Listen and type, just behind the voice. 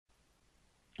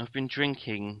I've been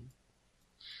drinking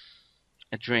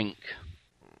a drink.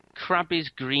 Krabby's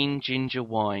Green Ginger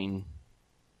Wine.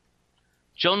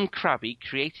 John Krabby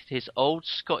created his old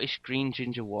Scottish green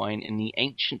ginger wine in the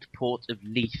ancient port of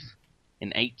Leith in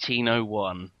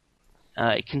 1801.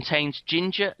 It contains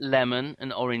ginger, lemon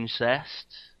and orange zest.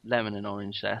 Lemon and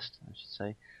orange zest, I should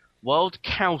say. Wild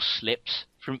cowslips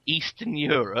from Eastern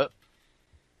Europe.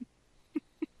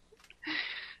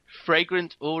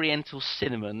 Fragrant oriental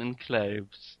cinnamon and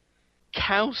cloves.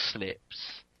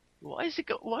 Cowslips? Why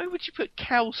would you put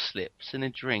cowslips in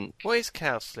a drink? What is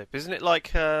cowslip? Isn't it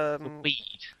like A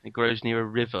weed. It grows near a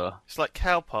river. It's like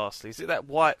cow parsley. Is it that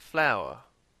white flower?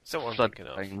 Is that what I'm thinking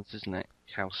of? Floodplains, isn't it?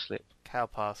 Cowslip. Cow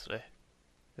parsley.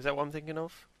 Is that what I'm thinking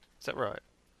of? Is that right?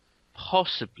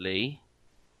 Possibly.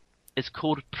 It's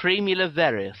called Primula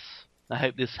Veris. I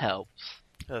hope this helps.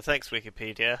 Thanks,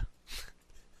 Wikipedia.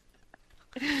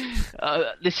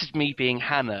 This is me being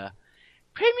Hannah.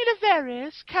 Primula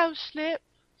Veris, cowslip,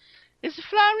 is a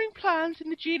flowering plant in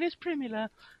the genus Primula.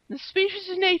 The species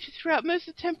is native throughout most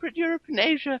of temperate Europe and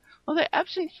Asia, although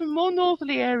absent from more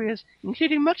northerly areas,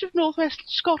 including much of northwest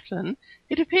Scotland.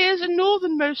 It appears in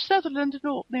northernmost Sutherland and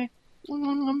Orkney. Nom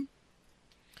nom nom.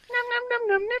 Nom nom nom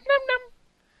nom nom nom.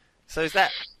 So is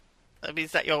that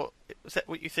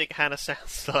what you think Hannah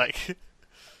sounds like?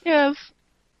 Yes.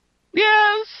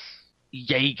 Yes.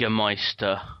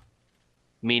 Jägermeister,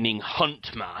 meaning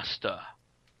Huntmaster,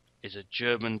 is a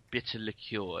German bitter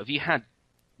liqueur. Have you had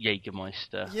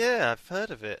Jägermeister? Yeah, I've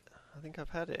heard of it. I think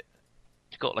I've had it.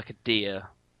 It's got like a deer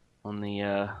on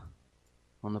the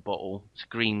bottle. It's a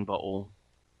green bottle.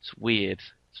 It's weird.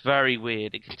 It's very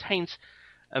weird. It contains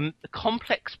a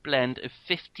complex blend of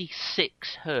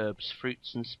 56 herbs,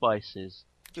 fruits and spices.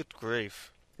 Good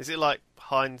grief. Is it like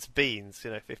Heinz beans,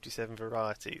 57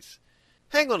 varieties?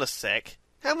 Hang on a sec.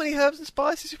 How many herbs and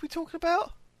spices are we talking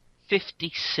about?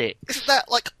 56. Isn't that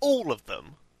like all of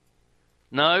them?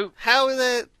 No. How are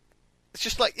there... It's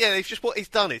just like, what he's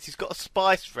done is he's got a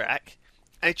spice rack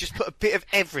and he's just put a bit of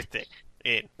everything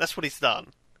in. That's what he's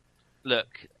done.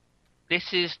 Look,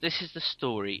 this is the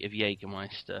story of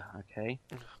Jägermeister, okay?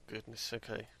 Oh, goodness,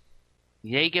 okay.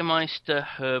 Jägermeister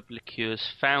herb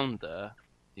liqueur's founder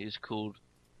is called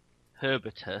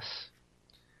Herbertus.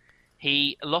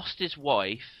 He lost his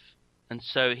wife, and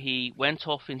so he went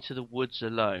off into the woods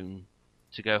alone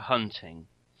to go hunting.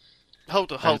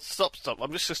 Hold on, stop.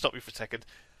 I'm just going to stop you for a second.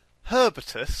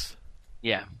 Herbertus?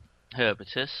 Yeah,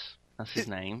 Herbertus. That's his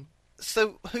name.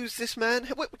 So, who's this man?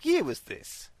 What year was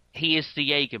this? He is the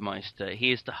Jägermeister.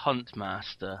 He is the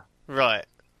Huntmaster. Right.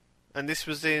 And this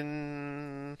was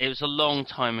in... It was a long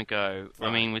time ago. Right.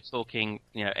 I mean, we're talking,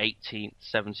 18th,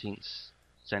 17th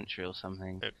century or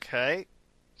something. Okay.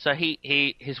 So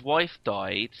his wife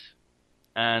died,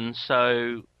 and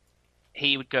so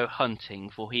he would go hunting,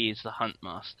 for he is the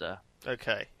Huntmaster.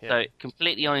 Okay, yeah. So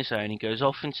completely on his own, he goes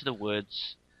off into the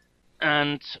woods,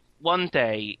 and one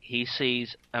day he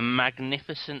sees a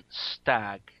magnificent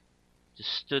stag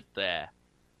just stood there,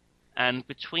 and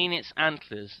between its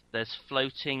antlers there's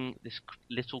floating this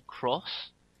little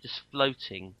cross, just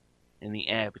floating in the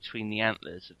air between the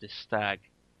antlers of this stag.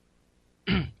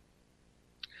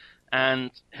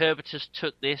 And Herbertus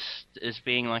took this as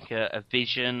being like a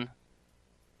vision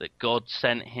that God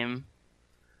sent him,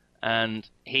 and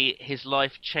his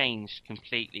life changed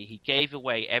completely. He gave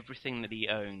away everything that he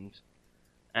owned,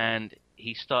 and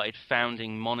he started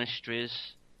founding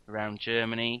monasteries around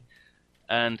Germany,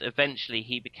 and eventually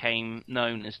he became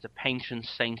known as the patron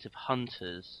saint of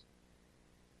hunters.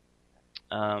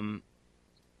 And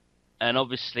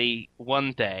obviously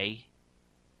one day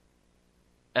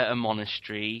at a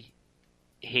monastery,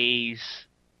 he's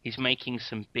making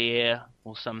some beer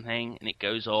or something, and it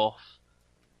goes off,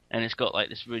 and it's got like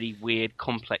this really weird,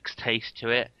 complex taste to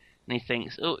it, and he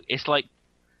thinks, oh, it's like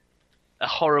a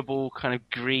horrible kind of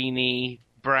greeny,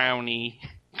 browny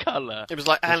colour. It was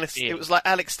like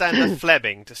Alexander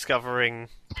Fleming discovering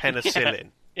penicillin.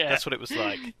 Yeah. That's what it was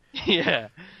like. Yeah,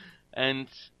 and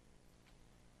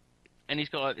he's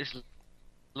got like this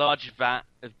large vat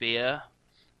of beer,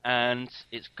 and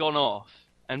it's gone off,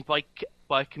 and by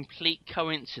complete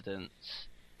coincidence,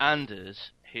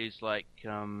 Anders, who's like,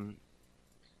 I'm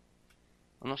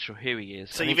not sure who he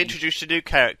is. So you've introduced a new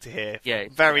character here. Yeah,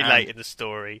 very late in the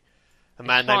story. A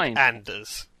man named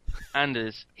Anders.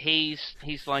 Anders, he's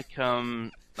like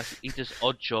he does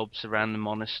odd jobs around the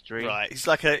monastery. Right, he's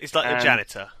like a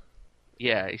janitor.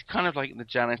 Yeah, he's kind of like the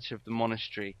janitor of the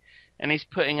monastery, and he's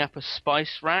putting up a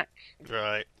spice rack.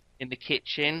 Right. In the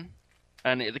kitchen.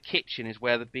 And the kitchen is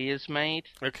where the beer's made.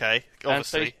 Okay,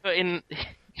 obviously. And so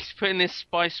he's putting this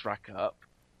spice rack up,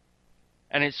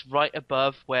 and it's right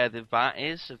above where the vat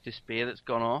is of this beer that's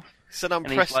gone off. It's an And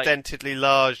he's like- unprecedentedly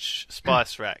large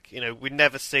spice rack. You know, we'd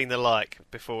never seen the like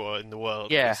before in the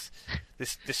world. Yeah.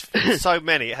 This so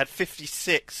many. It had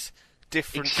 56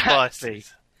 different Exactly.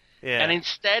 spices. Yeah. And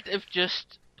instead of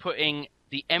just putting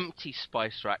the empty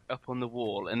spice rack up on the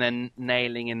wall and then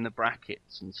nailing in the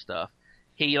brackets and stuff,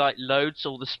 he like loads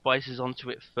all the spices onto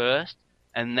it first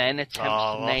and then attempts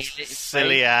to nail it. in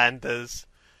Silly place. Anders.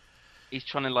 He's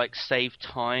trying to like save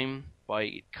time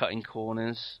by cutting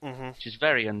corners, which is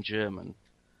very un-German.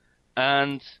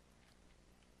 And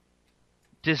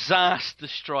disaster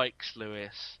strikes,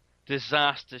 Lewis.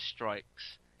 Disaster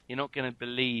strikes. You're not going to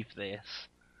believe this,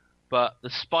 but the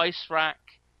spice rack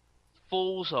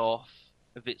falls off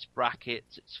of its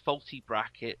brackets, its faulty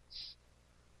brackets,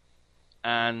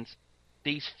 and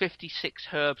these 56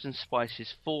 herbs and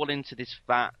spices fall into this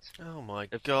vat Oh my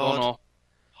of god. gone-off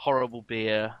horrible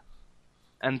beer,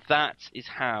 and that is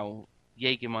how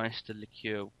Jägermeister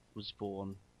liqueur was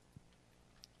born.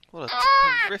 What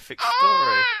a terrific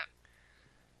story.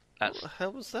 That's What the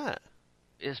hell was that?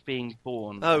 it's being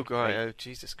born. Oh, great. Oh,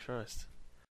 Jesus Christ.